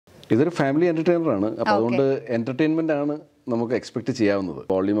ഇതൊരു ഫാമിലി എൻ്റർടൈനറാണ്. അപ്പോൾ അതുകൊണ്ട് എൻ്റർടൈൻമെൻ്റ് ആണ് നമുക്ക് എക്സ്പെക്ട് ചെയ്യാവുന്നത്.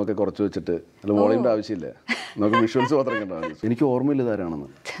 വോളിയൂമൊക്കെ കുറച്ച് വെച്ചിട്ട്, അല്ല വോളിയൂമിൻ്റെ ആവശ്യമില്ല, നമുക്ക് വിഷ്വൽസ് മാത്രം കണ്ടാൽ മതി. എനിക്ക് ഓർമ്മയില്ല ഇതാരാണെന്ന്,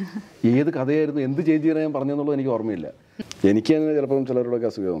 ഏത് കഥയായിരുന്നു, എന്ത് ചേഞ്ച് ചെയ്യാൻ ഞാൻ പറഞ്ഞെന്നുള്ളത് എനിക്ക് ഓർമ്മയില്ല. എനിക്ക് തന്നെ ചിലപ്പം ചിലരോടൊക്കെ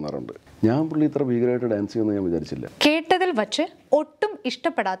അസുഖം തോന്നാറുണ്ട്. ഞാൻ പുള്ളി ഇത്ര ഭീകരമായിട്ട് ഡാൻസ് ചെയ്യുമെന്ന് ഞാൻ വിചാരിച്ചില്ല. കേട്ടതിൽ വച്ച് ഒട്ടും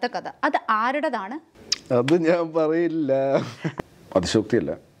ഇഷ്ടപ്പെടാത്ത കഥ അത് ആരുടേതാണ്? അത് ഞാൻ പറയില്ല,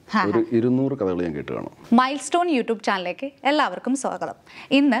 അതിശോക്തിയല്ല. ഒരു 200 കഥകൾ ഞാൻ കേട്ട് കാണും. മൈൽസ്റ്റോൺ യൂട്യൂബ് ചാനലിലേക്ക് എല്ലാവർക്കും സ്വാഗതം.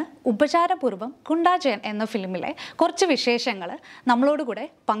 ഇന്ന് ഉപചാരപൂർവ്വം ഗുണ്ടാജയൻ എന്ന ഫിലിമിലെ കുറച്ച് വിശേഷങ്ങൾ നമ്മളോട് കൂടെ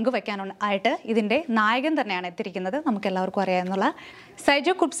പങ്കുവയ്ക്കാനായിട്ട് ഇതിൻ്റെ നായകൻ തന്നെയാണ് എത്തിയിരിക്കുന്നത്. നമുക്ക് എല്ലാവർക്കും അറിയാവുന്ന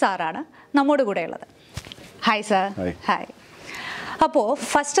സൈജു കുറുപ്പ് സാറാണ് നമ്മോട് കൂടെ ഉള്ളത്. Hi sir. ഹായ്. അപ്പോൾ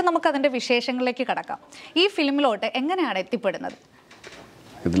ഫസ്റ്റ് നമുക്ക് അതിൻ്റെ വിശേഷങ്ങളിലേക്ക് കടക്കാം. ഈ ഫിലിമിലോട്ട് എങ്ങനെയാണ് എത്തിപ്പെടുന്നത്?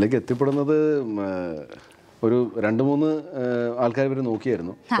 ഇതിലേക്ക് എത്തിപ്പെടുന്നത് ഒരു 2-3 ആൾക്കാർ ഇവർ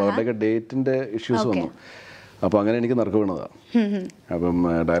നോക്കിയായിരുന്നു. അപ്പോൾ അവരുടെയൊക്കെ ഡേറ്റിൻ്റെ ഇഷ്യൂസ് വന്നു. അപ്പോൾ അങ്ങനെ എനിക്ക് നറുക്ക് വീണതാണ്. അപ്പം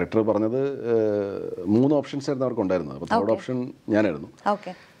ഡയറക്ടർ പറഞ്ഞത് 3 ഓപ്ഷൻസ് ആയിരുന്നു അവർക്ക് ഉണ്ടായിരുന്നത്. അപ്പോൾ 3rd ഓപ്ഷൻ ഞാനായിരുന്നു.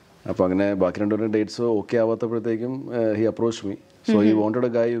 അപ്പോൾ അങ്ങനെ ബാക്കി 2 dates okay ആവാത്തപ്പോഴത്തേക്കും he approach me. So he wanted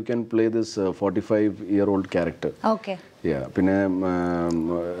A ഗായ് you can play this 45-year-old character. പിന്നെ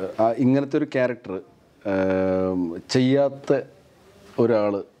ഇങ്ങനത്തെ ഒരു ക്യാരക്ടർ ചെയ്യാത്ത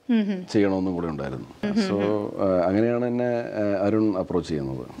ഒരാൾ ചെയ്യണമെന്നും കൂടെ ഉണ്ടായിരുന്നു. സോ അങ്ങനെയാണ് എന്നെ അരുൺ അപ്രോച്ച്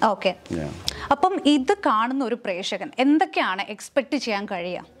ചെയ്യുന്നത്. ഓക്കെ. അപ്പം ഇത് കാണുന്ന ഒരു പ്രേക്ഷകൻ എന്തൊക്കെയാണ് എക്സ്പെക്ട് ചെയ്യാൻ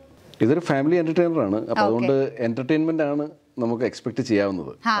കഴിയുക? ഇതൊരു ഫാമിലി എൻ്റർടൈനറാണ്. അപ്പോൾ അതുകൊണ്ട് എൻ്റർടൈൻമെൻ്റ് ആണ് നമുക്ക് എക്സ്പെക്ട്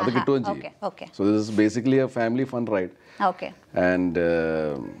ചെയ്യാവുന്നത്. അത് കിട്ടുകയും ചെയ്യും. So this is basically A family fun ride. And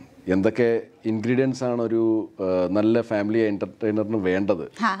എന്തൊക്കെ ഇൻഗ്രീഡിയൻസ് ആണ് ഒരു നല്ല ഫാമിലി എൻ്റർടൈനറിന് വേണ്ടത്,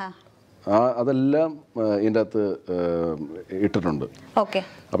 അതെല്ലാം ഇതിൻ്റെ അകത്ത് ഇട്ടിട്ടുണ്ട്.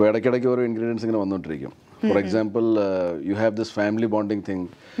 അപ്പോൾ ഇടയ്ക്കിടയ്ക്ക് ഓരോ ഇൻഗ്രീഡിയൻസ് ഇങ്ങനെ വന്നുകൊണ്ടിരിക്കും. For example, you have this family bonding thing,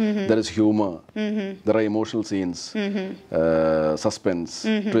 there is humour, there are emotional scenes, suspense,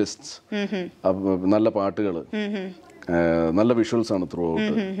 ട്വിസ്റ്റ്സ്, നല്ല പാട്ടുകൾ, നല്ല വിഷ്വൽസ് ആണ് ത്രൂ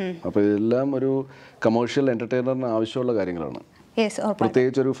ഔട്ട്. അപ്പോൾ ഇതെല്ലാം ഒരു കമേഴ്ഷ്യൽ എൻ്റർടൈനറിന് ആവശ്യമുള്ള കാര്യങ്ങളാണ്.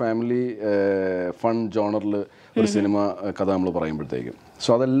 പ്രത്യേകിച്ച് ഒരു ഫാമിലി ഫൺ ജോണറിൽ ഒരു സിനിമ കഥ നമ്മൾ പറയുമ്പോഴത്തേക്കും. സോ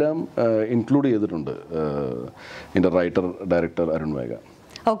അതെല്ലാം ഇൻക്ലൂഡ് ചെയ്തിട്ടുണ്ട് എൻ്റെ റൈറ്റർ ഡയറക്ടർ അരുൺ വേഗ.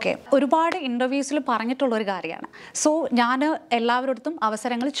 ഓക്കെ. ഒരുപാട് ഇൻ്റർവ്യൂസിൽ പറഞ്ഞിട്ടുള്ളൊരു കാര്യമാണ്. സോ ഞാൻ എല്ലാവരോടത്തും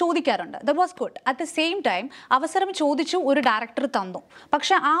അവസരങ്ങൾ ചോദിക്കാറുണ്ട്. The was good. At the same time അവസരം ചോദിച്ചു, ഒരു ഡയറക്ടർ തന്നു.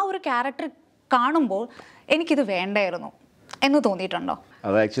 പക്ഷെ ആ ഒരു ക്യാരക്ടർ കാണുമ്പോൾ എനിക്കിത് വേണ്ടായിരുന്നു എന്ന് തോന്നിയിട്ടുണ്ടോ?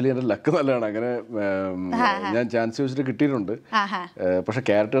 അത് ആക്ച്വലി എൻ്റെ ലക്ക് നല്ലതാണ്. അങ്ങനെ ഞാൻ ചാൻസ് ചോദിച്ചിട്ട് കിട്ടിയിട്ടുണ്ട്. പക്ഷെ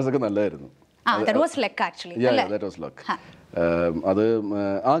ക്യാരക്ടേഴ്സ് ഒക്കെ നല്ലതായിരുന്നു. That was luck actually. Yeah, that was luck. അത്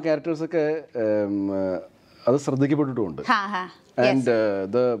ആ ക്യാരക്ടേഴ്സൊക്കെ അത് ശ്രദ്ധിക്കപ്പെട്ടിട്ടുമുണ്ട്. And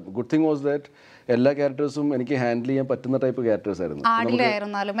the good thing was that എല്ലാ ക്യാരക്ടേഴ്സും എനിക്ക് ഹാൻഡിൽ ചെയ്യാൻ പറ്റുന്ന ടൈപ്പ് ക്യാരക്ടേഴ്സ് ആയിരുന്നു.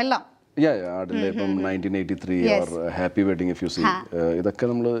 ഇപ്പം 1983 or happy wedding if you see, ഇതൊക്കെ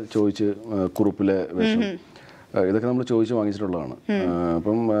നമ്മൾ ചോദിച്ച്, കുറുപ്പിലെ വേഷം, ഇതൊക്കെ നമ്മൾ ചോദിച്ച് വാങ്ങിച്ചിട്ടുള്ളതാണ്.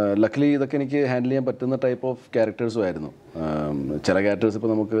 അപ്പം ലക്കിലി ഇതൊക്കെ എനിക്ക് ഹാൻഡിൽ ചെയ്യാൻ പറ്റുന്ന ടൈപ്പ് ഓഫ് ക്യാരക്ടേഴ്സും ആയിരുന്നു. ചില ക്യാരക്ടേഴ്സ്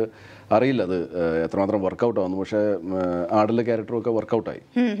ഇപ്പോൾ നമുക്ക് അറിയില്ല അത് എത്രമാത്രം വർക്കൗട്ട് ആവുന്നു. പക്ഷേ ആടിലെ ക്യാരക്ടറും ഒക്കെ വർക്കൗട്ടായി.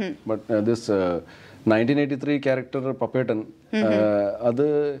 ബട്ട് ദിസ് 1983 ക്യാരക്ടർ പപ്പേട്ടൻ, അത്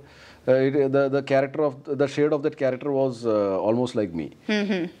the character of the shade of that character was almost like me.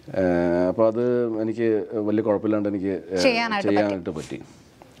 അപ്പോൾ അത് എനിക്ക് വലിയ കുഴപ്പമില്ലാണ്ട് എനിക്ക് ചെയ്യാനായിട്ട് പറ്റി.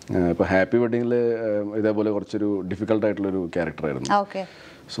 ഇപ്പോൾ ഹാപ്പി വെഡിങ്ങിൽ ഇതേപോലെ കുറച്ചൊരു ഡിഫിക്കൽട്ട് ആയിട്ടുള്ളൊരു ക്യാരക്ടറായിരുന്നു.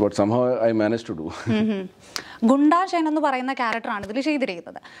 So but somehow I manage to do. ഗുണ്ടാജയൻ എന്ന് പറയുന്ന ക്യാരക്ടറാണ് ഇതിൽ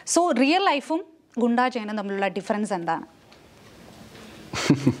ചെയ്തിരിക്കുന്നത്. സോ റിയൽ ലൈഫും ഗുണ്ടാജയനും തമ്മിലുള്ള ഡിഫറൻസ് എന്താണ്?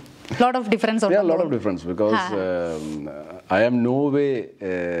 Lot of difference. Yeah, lot of difference because I am no way,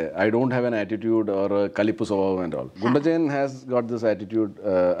 I don't have an attitude or a kalipu സ്വഭാവം and all. Gundajayan has got this attitude.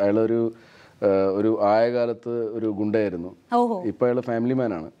 ഒരു ആയ കാലത്ത് ഒരു ഗുണ്ടയായിരുന്നു. ഇപ്പൊ അയാൾ ഫാമിലി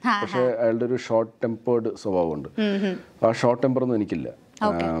മാൻ ആണ്. പക്ഷെ അയാളുടെ ഒരു ഷോർട്ട് ടെമ്പേർഡ് സ്വഭാവമുണ്ട്. ആ ഷോർട്ട് ടെമ്പർ ഒന്നും എനിക്കില്ല.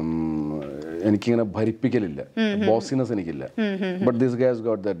 എനിക്കിങ്ങനെ ഭരിപ്പിക്കലില്ല, ബോസിനെസ് എനിക്കില്ല. But this guy has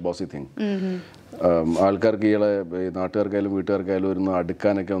got that bossy thing. ആൾക്കാർക്ക് ഇയാളെ, നാട്ടുകാർക്കായാലും വീട്ടുകാർക്കായാലും ഒരു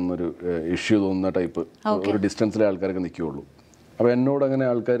അടുക്കാനൊക്കെ ഒന്നൊരു ഇഷ്യൂ തോന്നുന്ന ടൈപ്പ് ഒരു ഡിസ്റ്റൻസിലെ ആൾക്കാരൊക്കെ നിൽക്കുകയുള്ളൂ. അപ്പോൾ എന്നോട് അങ്ങനെ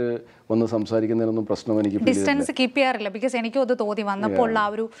ആൾക്കാർ വന്ന് സംസാരിക്കുന്നതിനൊന്നും പ്രശ്നം എനിക്ക് ഡിസ്റ്റൻസ് കീപ്പ് ചെയ്യാറില്ല. ബിക്കോസ് എനിക്കും അത് തോന്നി വന്നപ്പോൾ ആ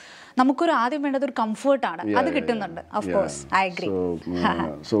ഒരു നമുക്കൊരു ആദ്യം വേണ്ടത് ഒരു കംഫർട്ടാണ്, അത് കിട്ടുന്നുണ്ട്. Of course I agree.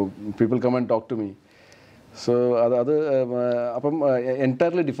 So people come and talk to me. So അത് അപ്പം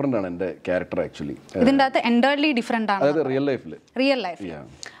എൻറ്റയർലി ഡിഫറെൻ്റ് ആണ് എൻ്റെ ക്യാരക്ടർ ആക്ച്വലി. ഇതിൻ്റെ അകത്ത് എൻറ്റയർലി ഡിഫറെൻ്റ് ആണ്. അതായത് റിയൽ ലൈഫിൽ.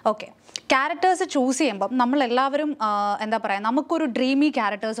 ഓക്കെ. ക്യാരക്ടേഴ്സ് ചൂസ് ചെയ്യുമ്പം നമ്മളെല്ലാവരും എന്താ പറയുക, നമുക്കൊരു ഡ്രീമി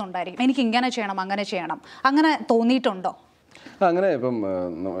ക്യാരക്ടേഴ്സ് ഉണ്ടായിരിക്കും. എനിക്ക് ഇങ്ങനെ ചെയ്യണം, അങ്ങനെ ചെയ്യണം, അങ്ങനെ തോന്നിയിട്ടുണ്ടോ? അങ്ങനെ ഇപ്പം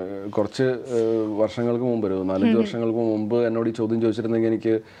കുറച്ച് വർഷങ്ങൾക്ക് മുമ്പ് ഒരു 4-5 വർഷങ്ങൾക്ക് മുമ്പ് എന്നോട് ഈ ചോദ്യം ചോദിച്ചിരുന്നെങ്കിൽ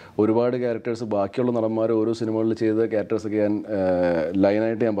എനിക്ക് ഒരുപാട് ക്യാരക്ടേഴ്സ് ബാക്കിയുള്ള നടന്മാർ ഓരോ സിനിമകളിൽ ചെയ്ത ക്യാരക്ടേഴ്സൊക്കെ ഞാൻ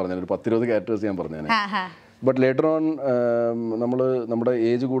ലൈനായിട്ട് ഞാൻ പറഞ്ഞു, ഒരു 10-20 ക്യാരക്ടേഴ്സ് ഞാൻ പറഞ്ഞു. ബട്ട് ലേറ്റർ ഓൺ നമ്മുടെ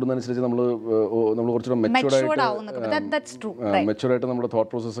ഏജ് കൂടുന്നതനുസരിച്ച് നമ്മൾ കുറച്ചുകൂടെ മെച്ചുവർഡായിട്ട് നമ്മുടെ thought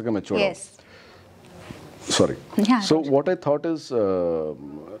പ്രോസസ്സൊക്കെ മെച്ചുവർഡാവും. Sorry. So what I thought is,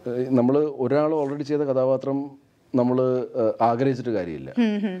 നമ്മൾ ഒരാൾ ഓൾറെഡി ചെയ്ത കഥാപാത്രം നമ്മൾ ആഗ്രഹിച്ചിട്ട് കാര്യമില്ല.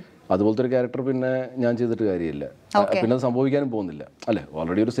 അതുപോലത്തെ ഒരു ക്യാരക്ടർ പിന്നെ ഞാൻ ചെയ്തിട്ട് കാര്യമില്ല, പിന്നെ അത് സംഭവിക്കാനും പോകുന്നില്ല അല്ലേ.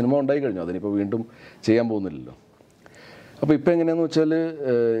 ഓൾറെഡി ഒരു സിനിമ ഉണ്ടായി കഴിഞ്ഞു, അതിനിപ്പോൾ വീണ്ടും ചെയ്യാൻ പോകുന്നില്ലല്ലോ. അപ്പോൾ ഇപ്പം എങ്ങനെയാണെന്ന് വെച്ചാൽ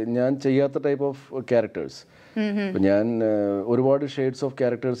ഞാൻ ചെയ്യാത്ത ടൈപ്പ് ഓഫ് ക്യാരക്ടേഴ്സ്, ഇപ്പം ഞാൻ ഒരുപാട് ഷെയ്ഡ്സ് ഓഫ്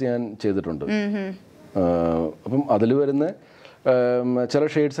ക്യാരക്ടേഴ്സ് ഞാൻ ചെയ്തിട്ടുണ്ട്. അപ്പം അതിൽ വരുന്ന ചില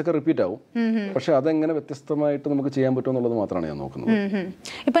ഷെയ്ഡ്സ് ഒക്കെ റിപ്പീറ്റ് ആവും, പക്ഷെ അതെങ്ങനെ വ്യത്യസ്തമായിട്ട് നമുക്ക് ചെയ്യാൻ പറ്റും എന്നുള്ളത് മാത്രമാണ് ഞാൻ നോക്കുന്നത്.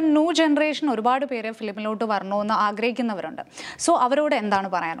 ഇപ്പം ന്യൂ ജനറേഷൻ ഒരുപാട് പേര് ഫിലിമിലോട്ട് വരണമെന്ന് ആഗ്രഹിക്കുന്നവരുണ്ട്. സോ അവരോട് എന്താണ്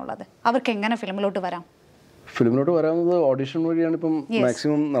പറയാനുള്ളത്? അവർക്ക് എങ്ങനെ ഫിലിമിലോട്ട് വരാം? ഫിലിമിലോട്ട് വരാവുന്നത് ഓഡിഷൻ വഴിയാണ് ഇപ്പം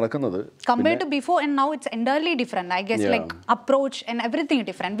മാക്സിമം നടക്കുന്നത്. Compared to before and now, it's entirely different. I guess like approach and everything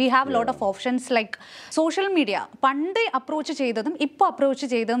different. We have a lot of options like social media. പണ്ട് അപ്രോച്ച് ചെയ്തതും ഇപ്പോൾ അപ്രോച്ച്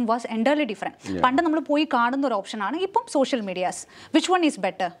ചെയ്തതും was entirely different. പണ്ട് നമ്മൾ പോയി കാണുന്ന ഒരു ഓപ്ഷനാണ്, ഇപ്പം social medias. Which one is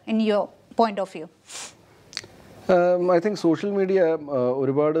better in your point of view? I think social media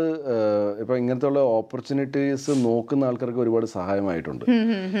ഒരുപാട് ഇപ്പോൾ ഇങ്ങനത്തെ ഉള്ള ഓപ്പർച്യൂണിറ്റീസ് നോക്കുന്ന ആൾക്കാർക്ക് ഒരുപാട് സഹായമായിട്ടുണ്ട്.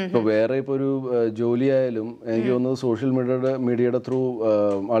 ഇപ്പോൾ വേറെ ഇപ്പോൾ ഒരു ജോലിയായാലും എനിക്ക് തോന്നുന്നത് സോഷ്യൽ മീഡിയയുടെ ത്രൂ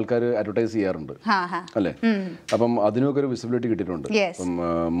ആൾക്കാർ അഡ്വർടൈസ് ചെയ്യാറുണ്ട് അല്ലേ. അപ്പം അതിനൊക്കെ ഒരു വിസിബിലിറ്റി കിട്ടിയിട്ടുണ്ട്. അപ്പം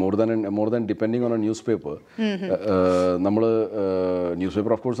more than depending on A news paper. നമ്മൾ ന്യൂസ്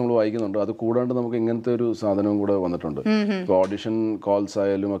പേപ്പർ ഓഫ് കോഴ്സ് നമ്മൾ വായിക്കുന്നുണ്ട്, അത് കൂടാണ്ട് നമുക്ക് ഇങ്ങനത്തെ ഒരു സാധനവും കൂടെ വന്നിട്ടുണ്ട്. ഇപ്പോൾ ഓഡിഷൻ കോൾസ്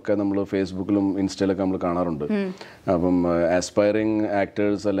ആയാലും ഒക്കെ നമ്മൾ ഫേസ്ബുക്കിലും ഇൻസ്റ്റയിലൊക്കെ നമ്മൾ കാണാറുണ്ട്. അപ്പം ആസ്പയറിംഗ്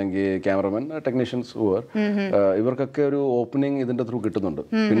ആക്ടേഴ്സ് അല്ലെങ്കിൽ ക്യാമറമാൻ, ടെക്നീഷ്യൻസ് ഇവർക്കൊക്കെ ഒരു ഓപ്പണിംഗ് ഇതിൻ്റെ ത്രൂ കിട്ടുന്നുണ്ട്.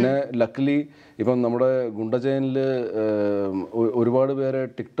 പിന്നെ ലക്കിലി ഇപ്പം നമ്മുടെ ഗുണ്ടജയനിൽ ഒരുപാട് പേരെ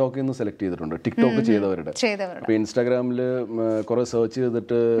ടിക്ടോക്കിൽ നിന്ന് സെലക്ട് ചെയ്തിട്ടുണ്ട്, ടിക്ടോക്ക് ചെയ്തവരുടെ. അപ്പോൾ ഇൻസ്റ്റാഗ്രാമിൽ കുറേ സെർച്ച്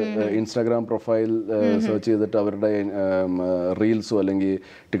ചെയ്തിട്ട് ഇൻസ്റ്റാഗ്രാം പ്രൊഫൈൽ സെർച്ച് ചെയ്തിട്ട് അവരുടെ റീൽസോ അല്ലെങ്കിൽ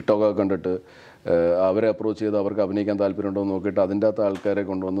ടിക്ടോക്കൊക്കെ കണ്ടിട്ട് അവരെ അപ്രോച്ച് ചെയ്ത് അവർക്ക് അഭിനയിക്കാൻ താല്പര്യമുണ്ടോ എന്ന് നോക്കിയിട്ട് അതിൻ്റെ അകത്ത് ആൾക്കാരെ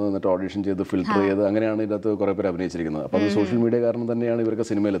കൊണ്ടുവന്ന് എന്നിട്ട് ഓഡിഷൻ ചെയ്ത് ഫിൽറ്റർ ചെയ്ത് അങ്ങനെയാണ് ഇതിൻ്റെ അകത്ത് കുറേ പേര് അഭിനയിച്ചിരിക്കുന്നത്. അപ്പോൾ അത് സോഷ്യൽ മീഡിയ കാരണം തന്നെയാണ് ഇവർക്ക്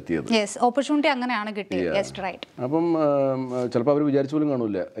സിനിമയിലെത്തിയത്. അപ്പം ചിലപ്പോൾ അവർ വിചാരിച്ചു പോലും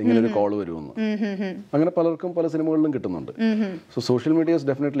കാണൂല ഇങ്ങനെ ഒരു കോൾ വരുമെന്ന്. അങ്ങനെ പലർക്കും പല സിനിമകളിലും കിട്ടുന്നുണ്ട്. So social media is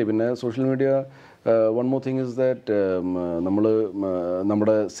definitely. പിന്നെ social media one more thing is that നമ്മൾ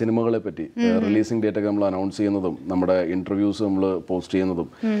നമ്മുടെ സിനിമകളെ പറ്റി റിലീസിംഗ് ഡേറ്റ് ഒക്കെ നമ്മൾ അനൗൺസ് ചെയ്യുന്നതും നമ്മുടെ ഇൻ്റർവ്യൂസ് നമ്മൾ പോസ്റ്റ് ചെയ്യുന്നതും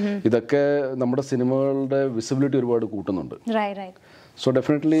ഇതൊക്കെ നമ്മുടെ സിനിമകളുടെ വിസിബിലിറ്റി ഒരുപാട് കൂട്ടുന്നുണ്ട്. So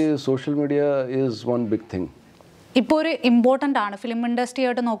definitely social media is one big thing. ഇപ്പോൾ ഒരു ഇമ്പോർട്ടൻ്റ് ആണ് ഫിലിം ഇൻഡസ്ട്രി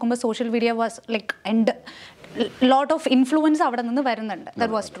ആയിട്ട് നോക്കുമ്പോൾ social media was like and lot of influence അവിടെ നിന്ന് വരുന്നുണ്ട്.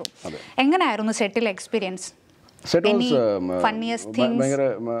 That was true. എങ്ങനെയായിരുന്നു സെറ്റിലെ എക്സ്പീരിയൻസ്?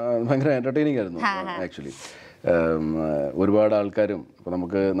 ഭയങ്കര എൻ്റർടൈനിങ് ആയിരുന്നു ആക്ച്വലി. ഒരുപാട് ആൾക്കാരും ഇപ്പോൾ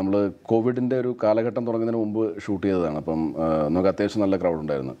നമ്മൾ കോവിഡിൻ്റെ ഒരു കാലഘട്ടം തുടങ്ങുന്നതിന് മുമ്പ് ഷൂട്ട് ചെയ്തതാണ്. അപ്പം നമുക്ക് അത്യാവശ്യം നല്ല ക്രൗഡ്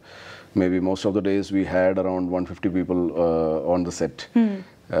ഉണ്ടായിരുന്നു. May be most of the days we had around 150 people on the set.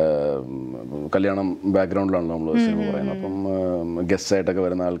 കല്യാണം ബാക്ക്ഗ്രൗണ്ടിലാണല്ലോ നമ്മൾ സിനിമ പറയുന്നത്. അപ്പം ഗസ്റ്റ് ആയിട്ടൊക്കെ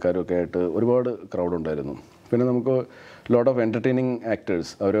വരുന്ന ആൾക്കാരൊക്കെ ആയിട്ട് ഒരുപാട് ക്രൗഡ് ഉണ്ടായിരുന്നു. പിന്നെ നമുക്ക് lot of entertaining actors,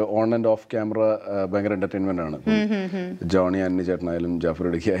 our on and of camera ഭയങ്കര എൻ്റർടൈൻമെൻ്റ് ആണ്. ജോണി ആന്റണി ചേട്ടനായാലും ജാഫർ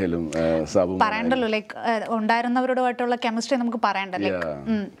ഇടുക്കി ആയാലും സാബു പറയണ്ടല്ലോ, ലൈക്ക് ഉണ്ടായിരുന്നവരോടുമായിട്ടുള്ള കെമിസ്ട്രി നമുക്ക് പറയണ്ടല്ലോ.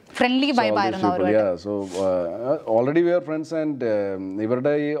 ഫ്രണ്ട്ലി വൈബ് ആയിരുന്നു അവരോട്. So already V are friends. And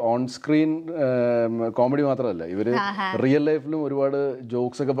ഇവരുടെ ഈ ഓൺ സ്ക്രീൻ കോമഡി മാത്രമല്ല, ഇവര് റിയൽ ലൈഫിലും ഒരുപാട്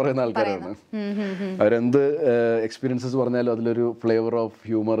ജോക്സ് ഒക്കെ പറയുന്ന ആൾക്കാരാണ്. അവരെന്ത് എക്സ്പീരിയൻസസ് പറഞ്ഞാലും അതിലൊരു ഫ്ലേവർ ഓഫ്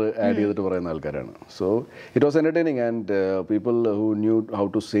ഹ്യൂമർ ആഡ് ചെയ്തിട്ട് പറയുന്ന ആൾക്കാരാണ്. So it was entertaining. And people who knew how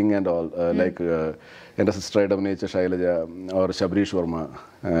to sing and all, like എൻ്റെ സിസ്റ്ററായിട്ട് അഭിനയിച്ച ശൈലജ ഓർ ശബരീഷ് വർമ്മ,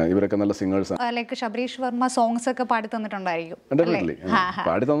 ഇവരൊക്കെ നല്ല സിംഗേഴ്സ് ആണ്. ലൈക്ക് ശബരീഷ് വർമ്മ സോങ്സ് ഒക്കെ പാടി തന്നിട്ടുണ്ടായിരിക്കും. ഡെഫിനറ്റ്ലി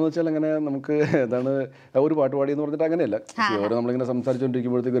പാടി തന്നു വെച്ചാൽ അങ്ങനെ നമുക്ക് എന്താണ് ഒരു പാട്ട് പാടി എന്ന് പറഞ്ഞിട്ട് അങ്ങനെയല്ല. ഓരോ നമ്മളിങ്ങനെ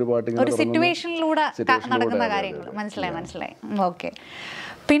സംസാരിച്ചുകൊണ്ടിരിക്കുമ്പോഴത്തേക്ക് ഒരു പാട്ട് ഒരു സിറ്റുവേഷനിലൂടെ നടക്കുന്ന കാര്യങ്ങൾ മനസ്സിലായി. ഓക്കെ.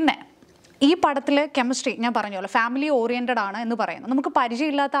 പിന്നെ ഈ പടത്തിൽ കെമിസ്ട്രി ഞാൻ പറഞ്ഞല്ലോ ഫാമിലി ഓറിയൻറ്റഡ് ആണ് എന്ന് പറയുന്നു. നമുക്ക്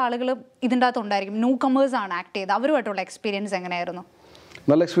പരിചയമില്ലാത്ത ആളുകൾ ഇതിൻ്റെ അകത്ത് ഉണ്ടായിരിക്കും, ന്യൂ കമേഴ്സ് ആണ് ആക്ട് ചെയ്ത്. അവരുമായിട്ടുള്ള എക്സ്പീരിയൻസ് എങ്ങനെയായിരുന്നു?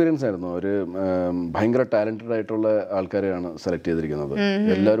 നല്ല എക്സ്പീരിയൻസ് ആയിരുന്നു. ഒരു ഭയങ്കര ടാലൻറ്റഡ് ആയിട്ടുള്ള ആൾക്കാരെയാണ് സെലക്ട് ചെയ്തിരിക്കുന്നത്.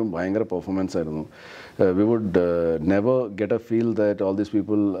 എല്ലാവരും ഭയങ്കര പെർഫോമൻസ് ആയിരുന്നു. we would never get a feel that all these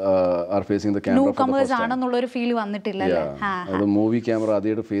people are facing the camera for the first time. ആണെന്നുള്ളൊരു feel വന്നിട്ടില്ല അല്ലേ? അത് മൂവി ക്യാമറ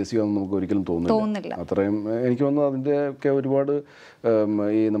ആദ്യമായിട്ട് ഫേസ് ചെയ്യാമെന്ന് നമുക്ക് ഒരിക്കലും തോന്നുന്നില്ല. അത്രയും എനിക്ക് തോന്നുന്നു അതിൻ്റെ ഒക്കെ ഒരുപാട്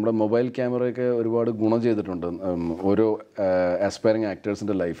ഈ നമ്മുടെ മൊബൈൽ ക്യാമറയൊക്കെ ഒരുപാട് ഗുണം ചെയ്തിട്ടുണ്ട് ഓരോ ആസ്പയറിങ്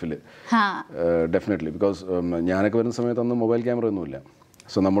ആക്ടേഴ്സിൻ്റെ ലൈഫിൽ. ഡെഫിനറ്റ്ലി. ബിക്കോസ് ഞാനൊക്കെ വരുന്ന സമയത്ത് അന്ന് മൊബൈൽ ക്യാമറ ഒന്നുമില്ല.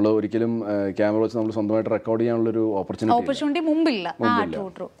 സോ നമ്മൾ ഒരിക്കലും ക്യാമറ വെച്ച് നമ്മൾ സ്വന്തമായിട്ട് റെക്കോർഡ് ചെയ്യാനുള്ളൊരു ഓപ്പർച്യൂണിറ്റി മുമ്പില്ല.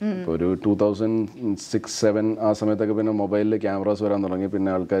 ഇപ്പോൾ ഒരു 2006-07 ആ സമയത്തൊക്കെ പിന്നെ മൊബൈലിൽ ക്യാമറാസ് വരാൻ തുടങ്ങി.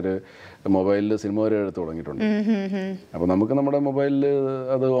 പിന്നെ ആൾക്കാർ മൊബൈലിൽ സിനിമ വരെ എടുത്ത് തുടങ്ങിയിട്ടുണ്ട്. അപ്പോൾ നമുക്ക് നമ്മുടെ മൊബൈലിൽ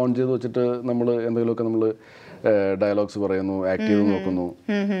അത് ഓൺ ചെയ്ത് വെച്ചിട്ട് നമ്മൾ എന്തെങ്കിലുമൊക്കെ നമ്മൾ ഡയലോഗ്സ് പറയുന്നു, ആക്ട് ചെയ്ത് നോക്കുന്നു.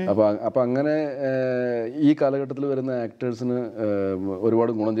 അപ്പോൾ അങ്ങനെ ഈ കാലഘട്ടത്തിൽ വരുന്ന ആക്ടേഴ്സിന്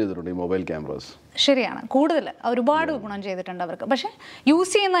ഒരുപാട് ഗുണം ചെയ്തിട്ടുണ്ട് ഈ മൊബൈൽ ക്യാമറാസ്. ശരിയാണ്, കൂടുതൽ ഒരുപാട് ഗുണം ചെയ്തിട്ടുണ്ട് അവർക്ക്. പക്ഷെ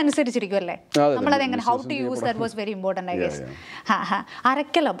യൂസ് ചെയ്യുന്ന അനുസരിച്ചിരിക്കുമല്ലേ നമ്മളത് എങ്ങനെ, how to use that was very important I guess.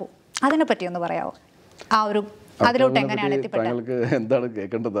 അരക്കലബു അതിനെ പറ്റി ഒന്ന് പറയാമോ? ആ ഒരു അതിലോട്ട് എങ്ങനെയാണ് എത്തിപ്പെട്ടത്? എന്താണ്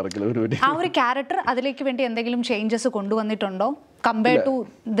കേൾക്കേണ്ടത്? ആ ഒരു ക്യാരക്ടർ അതിലേക്ക് വേണ്ടി എന്തെങ്കിലും changes കൊണ്ടുവന്നിട്ടുണ്ടോ compared to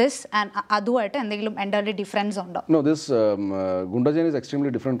this and അതുമായിട്ട് എന്തെങ്കിലും entirely difference ഉണ്ടോ? No, this Gundajan is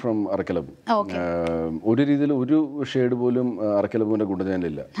extremely different from Arakalabu. ഒരു രീതിയിൽ ഒരു ഷെയ്ഡ് പോലും അറക്കലബുവിന്റെ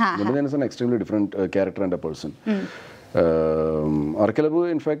ഗുണ്ടജാനിലില്ല. Gundajan is an extremely different character and a person. Arakalabu,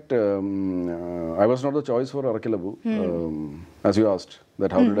 in fact, I was not the choice for Arakalabu, as you asked,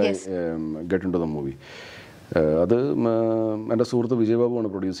 that how did I get into the movie. അത് എൻ്റെ സുഹൃത്ത് വിജയബാബുവാണ്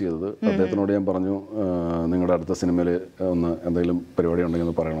produce ചെയ്തത്. അദ്ദേഹത്തിനോട് ഞാൻ പറഞ്ഞു, നിങ്ങളുടെ അടുത്ത സിനിമയിൽ ഒന്ന് എന്തെങ്കിലും പരിപാടി ഉണ്ടെങ്കിൽ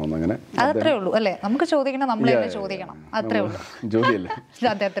ഒന്ന് പറയണമെന്ന്. അങ്ങനെ അത്രേ ഉള്ളൂ അല്ലേ? നമുക്ക് ചോദിക്കണം, നമ്മൾ ചോദിക്കണം, അത്രേ ഉള്ളൂ. ജോലിയല്ലേ?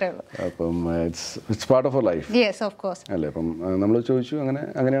 അത്രേ ഉള്ളൂ. അപ്പം it's part of our life. Yes, of course. അല്ലേ? അപ്പം നമ്മൾ ചോദിച്ചു.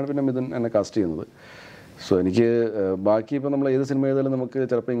 അങ്ങനെയാണ് പിന്നെ മിഥുൻ എന്നെ കാസ്റ്റ് ചെയ്യുന്നത്. സോ എനിക്ക് ബാക്കി ഇപ്പോൾ നമ്മൾ ഏത് സിനിമ ചെയ്താലും നമുക്ക്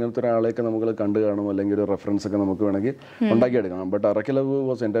ചിലപ്പോൾ ഇങ്ങനത്തെ ഒരാളെയൊക്കെ നമ്മൾ കണ്ടു കാണും, അല്ലെങ്കിൽ ഒരു റെഫറൻസ് ഒക്കെ നമുക്ക് വേണമെങ്കിൽ ഉണ്ടാക്കിയെടുക്കണം. But അറക്കലബ്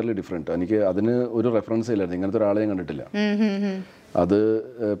was entirely different. എനിക്ക് അതിന് ഒരു റെഫറൻസ് ഇല്ലായിരുന്നു. ഇങ്ങനത്തെ ഒരാളെയും കണ്ടിട്ടില്ല. അത്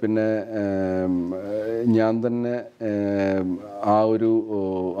പിന്നെ ഞാൻ തന്നെ ആ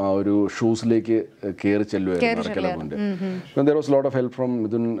ഒരു ഷൂസിലേക്ക് കയറി ചെല്ലുമായിരുന്നു അറക്കലബിൻ്റെ. There was lot of help from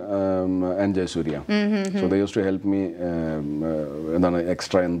Mithun and Jayasurya. So they use to help me. എന്താണ്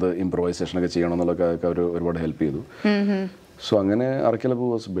എക്സ്ട്രാ എന്ത് ഇംപ്രൊവൈസേഷനൊക്കെ ചെയ്യണം എന്നുള്ളതൊക്കെ അവർ ഒരുപാട് ഹെൽപ്പ് ചെയ്തു. സോ അങ്ങനെ അറക്കലബ്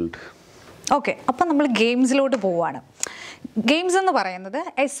വാസ് ബിൽഡ്. ഓക്കെ, അപ്പം നമ്മൾ ഗെയിംസിലോട്ട് പോവുകയാണ്. ഗെയിംസ് എന്ന് പറയുന്നത്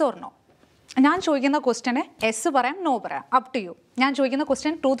എസ് ഓർ നോ. ഞാൻ ചോദിക്കുന്ന ക്വസ്റ്റ്യന് എസ് പറയാം, നോ പറയാം, അപ് ടു യു. ഞാൻ ചോദിക്കുന്ന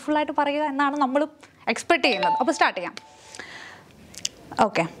ക്വസ്റ്റ്യൻ ട്രൂത്ത്ഫുൾ ആയിട്ട് പറയുക എന്നാണ് നമ്മൾ എക്സ്പെക്ട് ചെയ്യുന്നത്. അപ്പോൾ സ്റ്റാർട്ട് ചെയ്യാം.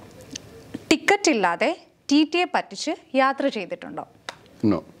 ഓക്കെ, ടിക്കറ്റ് ഇല്ലാതെ TTE പറ്റിച്ച് യാത്ര ചെയ്തിട്ടുണ്ടോ?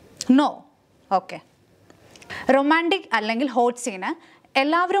 നോ. ഓക്കെ. റൊമാൻറ്റിക് അല്ലെങ്കിൽ ഹോട്ട് സീന്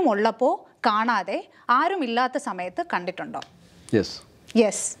എല്ലാവരും ഉള്ളപ്പോൾ കാണാതെ ആരും ഇല്ലാത്ത സമയത്ത് കണ്ടിട്ടുണ്ടോ?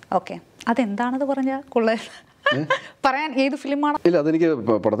 യെസ്. ഓക്കെ, അതെന്താണത് പറഞ്ഞാൽ കൊള്ളാം പറയാൻ. ഏത് ഫിലിമാണ്? ഇല്ല, അതെനിക്ക്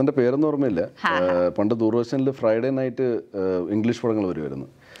പടത്തിന്റെ പേരൊന്നും ഓർമ്മയില്ല. പണ്ട് ദൂരദർശനിൽ ഫ്രൈഡേ നൈറ്റ് ഇംഗ്ലീഷ് പടങ്ങൾ വരുമായിരുന്നു.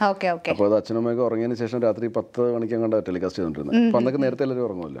 അപ്പോൾ അത് അച്ഛനമ്മയൊക്കെ ഉറങ്ങിയതിന് ശേഷം രാത്രി 10 മണിക്ക് അങ്ങോട്ട് ടെലികാസ്റ്റ് ചെയ്തോണ്ടിരുന്നത്. അപ്പൊ അന്നൊക്കെ നേരത്തെ എല്ലാവരും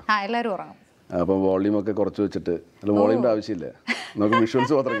ഉറങ്ങുമല്ലോ. എല്ലാവരും ഉറങ്ങും. അപ്പം വോളിയം ഒക്കെ കുറച്ച് വെച്ചിട്ട്, അല്ല വോളിയമിന്റെ ആവശ്യമില്ല, നമുക്ക്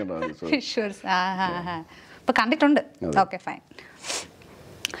വിഷ്വൽസ് മാത്രം കണ്ടു. കണ്ടിട്ടുണ്ട്. Okay, fine.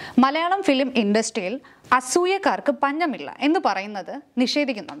 മലയാളം ഫിലിം ഇൻഡസ്ട്രിയിൽ അസൂയക്കാർക്ക് പഞ്ഞമില്ല എന്ന് പറയുന്നത്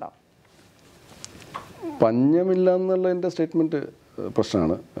നിഷേധിക്കുന്നുണ്ടോ? പഞ്ഞമില്ല എന്നുള്ള എൻ്റെ സ്റ്റേറ്റ്മെന്റ്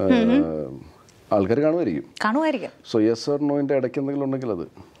പ്രശ്നമാണ്. ആൾക്കാർ കാണുമായിരിക്കും. സോ യെസ് ഓർ നോന്റെ ഇടയ്ക്ക് എന്തെങ്കിലും ഉണ്ടെങ്കിൽ അത്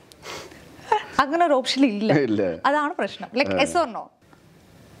അങ്ങനെ ഒരു ഓപ്ഷൻ ഇല്ല. അതാണ് പ്രശ്നം. Like yes or no.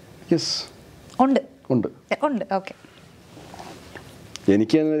 Yes ഉണ്ട്. ഓക്കെ.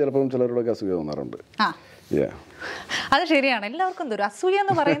 എനിക്ക് തന്നെ ചിലപ്പോൾ ചിലരോടൊക്കെ അസൂയ തോന്നാറുണ്ട്. അത് ശരിയാണ്. എല്ലാവർക്കും ഒരു അസൂയ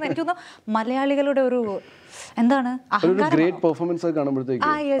എന്ന് പറയുന്നത് എനിക്ക് തോന്നുന്നു മലയാളികളുടെ ഒരു എന്താണ് ഗ്രേറ്റ് പെർഫോമൻസ് കാണുമ്പോഴത്തേക്ക്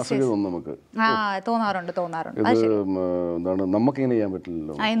തോന്നാറുണ്ട്. നമുക്ക് ഇങ്ങനെ ചെയ്യാൻ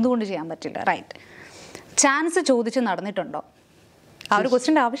പറ്റില്ലല്ലോ. എന്തുകൊണ്ട് ചെയ്യാൻ പറ്റില്ല? റൈറ്റ്. ചാൻസ് ചോദിച്ച് നടന്നിട്ടുണ്ടോ? ആ ഒരു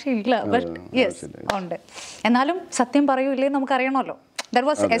ക്വസ്റ്റ്യൻ്റെ ആവശ്യമില്ല. ബട്ട് യെസ് ഉണ്ട്. എന്നാലും സത്യം പറയൂലേ നമുക്ക് അറിയണമല്ലോ. That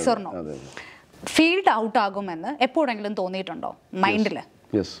was yes or no. Field out ആകുമെന്ന് എപ്പോഴെങ്കിലും തോന്നിയിട്ടുണ്ടോ മൈൻഡിൽ?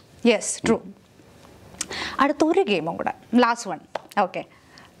 Yes, true. അടുത്തൊരു ഗെയിമും കൂടെ, last one. Okay,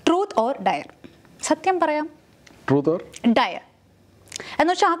 truth or Dyer. സത്യം പറയാം, ട്രൂത്ത് ഓർ ഡയർ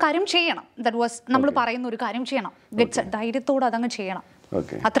എന്ന് വെച്ചാൽ ആ കാര്യം ചെയ്യണം. ദാറ്റ് വാസ് നമ്മൾ പറയുന്ന ഒരു കാര്യം ചെയ്യണം. ഗെറ്റ്സ് ധൈര്യത്തോടെ അതങ്ങ് ചെയ്യണം.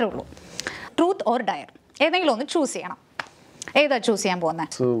 അത്രേ ഉള്ളൂ. ട്രൂത്ത് ഓർ ഡയർ, ഏതെങ്കിലും ഒന്ന് ചൂസ് ചെയ്യണം. ഏതാ ചൂസ് ചെയ്യാൻ പോകുന്നത്?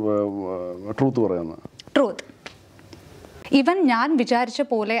 ട്രൂത്ത്. ഇവൻ ഞാൻ വിചാരിച്ച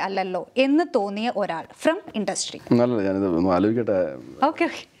പോലെ അല്ലല്ലോ എന്ന് തോന്നിയ ഒരാൾ ഫ്രം ഇൻഡസ്ട്രി. ഓക്കെ,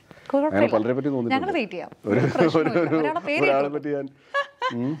 ഞങ്ങൾ വെയിറ്റ് ചെയ്യാം.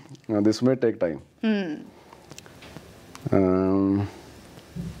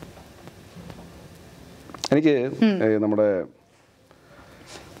 എനിക്ക് നമ്മുടെ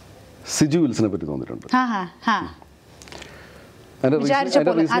സിജു വിൽസനെ പറ്റി തോന്നിയിട്ടുണ്ട്.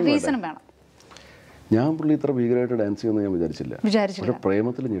 ഞാൻ പുള്ളി ഇത്ര ഭീകരമായിട്ട് ഡാൻസ് ചെയ്യുമെന്ന് ഞാൻ വിചാരിച്ചില്ല. പക്ഷെ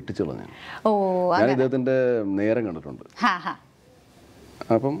പ്രേമത്തിൽ ഞെട്ടിച്ചുള്ള ഞാൻ ഇദ്ദേഹത്തിന്റെ നേരം കണ്ടിട്ടുണ്ട്.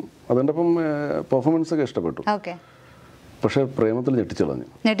 അപ്പം അതിൻ്റെ ഒപ്പം പെർഫോമൻസ് ഒക്കെ ഇഷ്ടപ്പെട്ടു. പക്ഷെ പ്രേമത്തിൽ ഞെട്ടിച്ചളഞ്ഞു.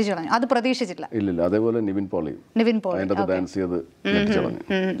 അത് പ്രതീക്ഷിച്ചില്ല. ഇല്ലില്ല. അതേപോലെ നിവിൻ പോളി അതിൻ്റെ ഡാൻസ് ചെയ്ത് ഞെട്ടിച്ചളഞ്ഞു.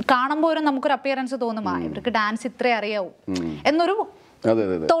 കാണുമ്പോൾ നമുക്കൊരു അപ്പിയറൻസ് തോന്നും ഇവർക്ക് ഡാൻസ് ഇത്രേ അറിയാവൂ എന്നൊരു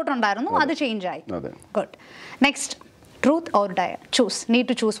തോട്ട് ഉണ്ടായിരുന്നു. അത് ചേഞ്ച് ആയി. Good. Next, truth or Dyer? Choose. Need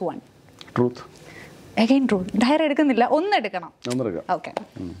to choose one. Truth. Again truth. Dyer എടുക്കുന്നില്ല, ഒന്ന് എടുക്കണം. ഓക്കെ.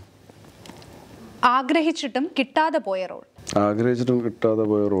 ആഗ്രഹിച്ചിട്ടും കിട്ടാതെ പോയ റോൾ? ആഗ്രഹിച്ചിട്ടും കിട്ടാതെ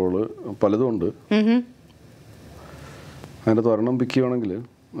പോയ റോള് പലതും ഉണ്ട്. അതിൻ്റെ ഒരെണ്ണം പിക്ക് ചെയ്യുവാണെങ്കിൽ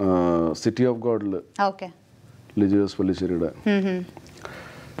സിറ്റി ഓഫ് ഗോഡിൽ ലിജോസ് പല്ലിശ്ശേരിയുടെ,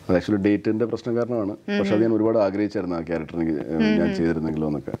 അത് ആക്ച്വലി ഡേറ്റിന്റെ പ്രശ്നം കാരണമാണ്. പക്ഷെ അത് ഞാൻ ഒരുപാട് ആഗ്രഹിച്ചായിരുന്നു ആ ക്യാരക്ടറിന് ഞാൻ ചെയ്തിരുന്നെങ്കിലോ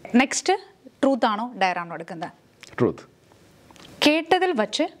എന്നൊക്കെ. നെക്സ്റ്റ്, ട്രൂത്ത് ആണോ ഡയർ ആണോ എടുക്കുന്നത്? ട്രൂത്ത്. കേട്ടതിൽ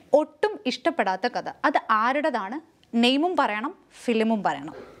വച്ച് ഒട്ടും ഇഷ്ടപ്പെടാത്ത കഥ, അത് ആരുടേതാണ്? നെയിമും പറയണം, ഫിലിമും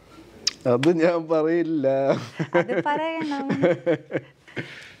പറയണം. അത് ഞാൻ പറയില്ല.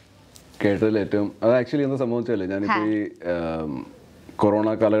 കേട്ടതിൽ ഏറ്റവും, അത് ആക്ച്വലി എന്താ സംഭവിച്ചല്ലേ, ഞാനിപ്പോൾ ഈ കൊറോണ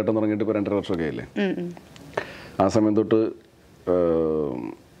കാലഘട്ടം തുടങ്ങിയിട്ട് ഇപ്പോൾ 2.5 വർഷമൊക്കെ ആയില്ലേ. ആ സമയം തൊട്ട്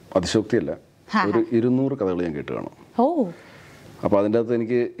അതിശോക്തിയല്ല, ഒരു 200 കഥകൾ ഞാൻ കേട്ട് കാണും. അപ്പോൾ അതിൻ്റെ അകത്ത്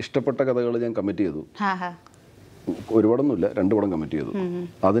എനിക്ക് ഇഷ്ടപ്പെട്ട കഥകൾ ഞാൻ കമ്മിറ്റ് ചെയ്തു. ഒരുപാടൊന്നുമില്ല, 2 പടം കമ്മിറ്റ് ചെയ്തു.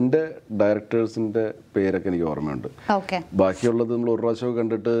 അതിൻ്റെ ഡയറക്ടേഴ്സിൻ്റെ പേരൊക്കെ എനിക്ക് ഓർമ്മയുണ്ട്. ബാക്കിയുള്ളത് നമ്മൾ ഒരു പ്രാവശ്യമൊക്കെ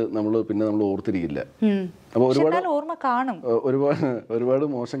കണ്ടിട്ട് നമ്മൾ ഓർത്തിരിക്കില്ല. അപ്പോൾ ഒരുപാട്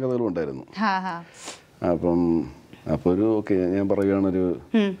മോശം കഥകളും ഉണ്ടായിരുന്നു. അപ്പോൾ ഒരു ഓക്കെ, ഞാൻ പറയുകയാണൊരു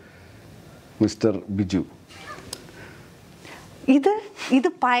മിസ്റ്റർ ബിജു. ഇത്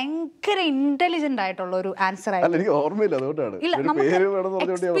ഭയങ്കര ഇന്റലിജന്റ് ആയിട്ടുള്ള ഒരു ആൻസർ ആയിരുന്നു. എനിക്ക് ഓർമ്മയില്ല, അതുകൊണ്ടാണ്.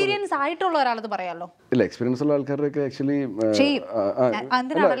 എക്സ്പീരിയൻസ് ആയിട്ടുള്ള ഒരാളത് പറയാലോ. ഇല്ല, എക്സ്പീരിയൻസ് ഉള്ള ആൾക്കാരൊക്കെ ആക്ച്വലി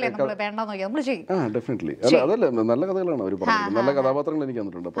ഡെഫിനറ്റ്ലി അതല്ല, നല്ല കഥകളാണ് അവർ പറഞ്ഞത്, നല്ല കഥാപാത്രങ്ങൾ എനിക്ക്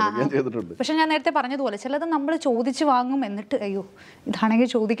തന്നിട്ടുണ്ട്, അപ്പോൾ ഞാൻ ചെയ്തിട്ടുണ്ട്. പക്ഷെ ഞാൻ നേരത്തെ പറഞ്ഞതുപോലെ ചിലത് നമ്മൾ ചോദിച്ചു വാങ്ങും, എന്നിട്ട് അയ്യോ ഇതാണെങ്കിൽ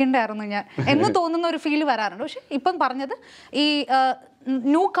ചോദിക്കണ്ടായിരുന്നു ഞാൻ എന്ന് തോന്നുന്ന ഒരു ഫീൽ വരാറുണ്ട്. പക്ഷെ ഇപ്പം പറഞ്ഞത് ഈ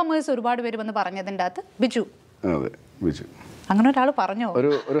ന്യൂ കമേഴ്സ് ഒരുപാട് പേര് വന്ന് പറഞ്ഞതിൻ്റെ അകത്ത് ബിജു. അതെ, ബിജു. അങ്ങനെ ഒരാൾ പറഞ്ഞോ?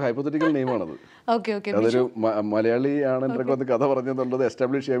 ഒരു ഹൈപ്പോത്തറ്റിക്കൽ നെയിമാണത്. അതൊരു മലയാളി ആണ് എന്നൊക്കെ വന്ന് കഥ പറഞ്ഞതുള്ളത്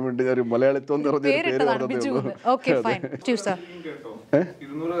എസ്റ്റാബ്ലിഷ് ചെയ്യാൻ വേണ്ടി ഒരു മലയാളിത്വം നിറഞ്ഞ പേര് പറഞ്ഞതേ ഉള്ളൂ.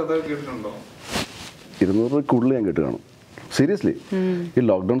 200 കൂടുതൽ ഞാൻ കേട്ട് കാണും. സീരിയസ്ലി, ഈ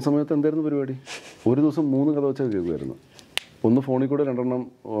ലോക്ക്ഡൗൺ സമയത്ത് എന്തായിരുന്നു പരിപാടി? ഒരു ദിവസം 3 കഥ വെച്ചാൽ കേൾക്കുമായിരുന്നു. ഒന്ന് ഫോണിൽ കൂടെ 2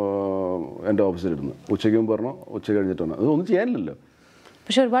 എൻ്റെ ഓഫീസിലിരുന്ന് ഉച്ചയ്ക്കും പറഞ്ഞു, ഉച്ച കഴിഞ്ഞിട്ടാണ്. അതൊന്നും ചെയ്യാനില്ലല്ലോ.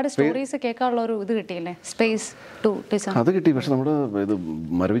 പക്ഷെ ഒരുപാട് സ്റ്റോറീസ് കേൾക്കാനുള്ള ഒരു ഇത് കിട്ടിയില്ലേ, സ്പേസ് ടു ലിസൺ. അത് കിട്ടി, പക്ഷെ നമ്മുടെ ഇത്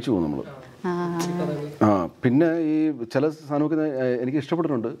മരവിച്ചു പോകും നമ്മൾ. പിന്നെ ഈ ചില സാധനമൊക്കെ എനിക്ക്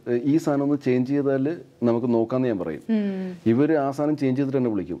ഇഷ്ടപ്പെട്ടിട്ടുണ്ട്. ഈ സാധനം ഒന്ന് ചേഞ്ച് ചെയ്താൽ നമുക്ക് നോക്കാമെന്ന് ഞാൻ പറയും. ഇവർ ആ സാധനം ചേഞ്ച് ചെയ്തിട്ട്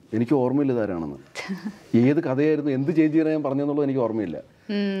തന്നെ വിളിക്കും. എനിക്ക് ഓർമ്മയില്ല ഇതാരാണെന്ന്, ഏത് കഥയായിരുന്നു, എന്ത് ചേഞ്ച് ചെയ്യാൻ ഞാൻ പറഞ്ഞെന്നുള്ളത് എനിക്ക് ഓർമ്മയില്ല.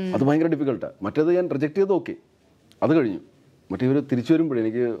 അത് ഭയങ്കര ഡിഫിക്കൽട്ടാണ്. മറ്റേത് ഞാൻ റിജക്ട് ചെയ്ത് ഓക്കെ, അത് കഴിഞ്ഞു. മറ്റേ ഇവർ തിരിച്ചു വരുമ്പോഴേ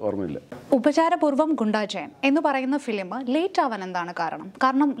എനിക്ക് ഓർമ്മയില്ല. ഉപചാരപൂർവ്വം ഗുണ്ടാജയൻ എന്ന് പറയുന്ന ഫിലിം ലേറ്റ് ആവാൻ എന്താണ് കാരണം?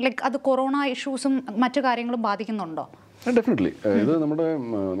 കാരണം ലൈക്ക് അത് കൊറോണ ഇഷ്യൂസും മറ്റു കാര്യങ്ങളും ബാധിക്കുന്നുണ്ടോ? ഡെഫിനറ്റ്ലി. ഇത്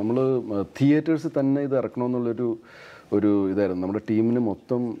നമ്മൾ തിയേറ്റേഴ്സിൽ തന്നെ ഇത് ഇറക്കണമെന്നുള്ളൊരു ഇതായിരുന്നു. നമ്മുടെ ടീമിന്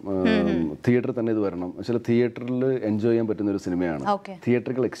മൊത്തം തിയേറ്ററിൽ തന്നെ ഇത് വരണം. ചില തിയേറ്ററിൽ എൻജോയ് ചെയ്യാൻ പറ്റുന്ന ഒരു സിനിമയാണ്,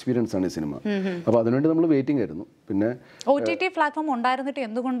 തിയേറ്ററിക്കൽ എക്സ്പീരിയൻസ് ആണ് ഈ സിനിമ. അപ്പോൾ അതിനുവേണ്ടി നമ്മൾ വെയിറ്റിംഗ് ആയിരുന്നു. പിന്നെ OTT പ്ലാറ്റ്ഫോം ഉണ്ടായിരുന്നിട്ട്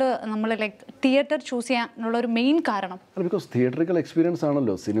എന്തുകൊണ്ട് നമ്മൾ ലൈക്ക് തിയേറ്റർ ചൂസ് ചെയ്യാനുള്ള ഒരു മെയിൻ കാരണം? ബിക്കോസ് തിയേറ്ററിക്കൽ എക്സ്പീരിയൻസ്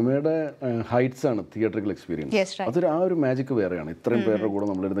ആണല്ലോ സിനിമയുടെ ഹൈറ്റ്സ് ആണ് തിയേറ്ററിക്കൽ എക്സ്പീരിയൻസ്. അതൊരു ഒരു മാജിക് വേറെയാണ്. ഇത്രയും പേരുടെ കൂടെ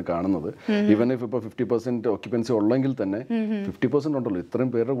നമ്മളിരുന്ന് കാണുന്നത്. ഈവൻ ഇഫ് ഇപ്പോൾ 50% ഓക്യുപ്പൻസി ഉള്ളെങ്കിൽ തന്നെ 50% ഉണ്ടല്ലോ, ഇത്രയും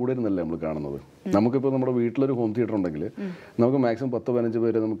പേരുടെ കൂടെ ഇരുന്നല്ലേ നമ്മൾ കാണുന്നത്. നമുക്കിപ്പോൾ നമ്മുടെ വീട്ടിലൊരു ഹോം തിയേറ്റർ ഉണ്ടെങ്കിൽ നമുക്ക് മാക്സിമം 10-15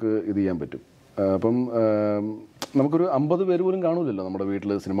 പേര് നമുക്ക് ഇത് ചെയ്യാൻ പറ്റും. അപ്പം നമുക്കൊരു 50 പേര് പോലും കാണൂലല്ലോ നമ്മുടെ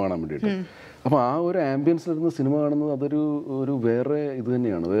വീട്ടിൽ സിനിമ കാണാൻ വേണ്ടിയിട്ട്. അപ്പോൾ ആ ഒരു ആംബിയൻസിലിരുന്ന് സിനിമ കാണുന്നത് അതൊരു വേറെ ഇത്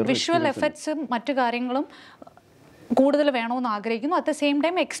തന്നെയാണ്. വിഷ്വൽ എഫക്ട്സും മറ്റു കാര്യങ്ങളും കൂടുതൽ വേണമെന്ന് ആഗ്രഹിക്കുന്നു. At the same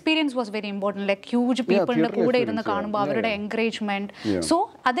time experience was very important. Like huge പീപ്പിളിൻ്റെ കൂടെ ഇരുന്ന് കാണുമ്പോൾ അവരുടെ എൻകറേജ്മെന്റ്. സോ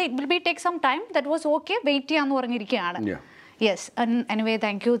അത് it will be take some time. That was okay, wait ചെയ്യാന്ന് പറഞ്ഞിരിക്കുകയാണ്. Yes, and anyway,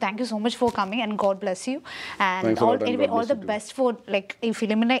 thank you so much for coming, and God bless you, and all the best for like in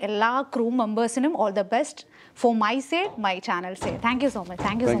filmine ella crew members inum all the best for my sake, my channel sake. Thank you so much,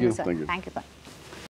 sir. Thank you.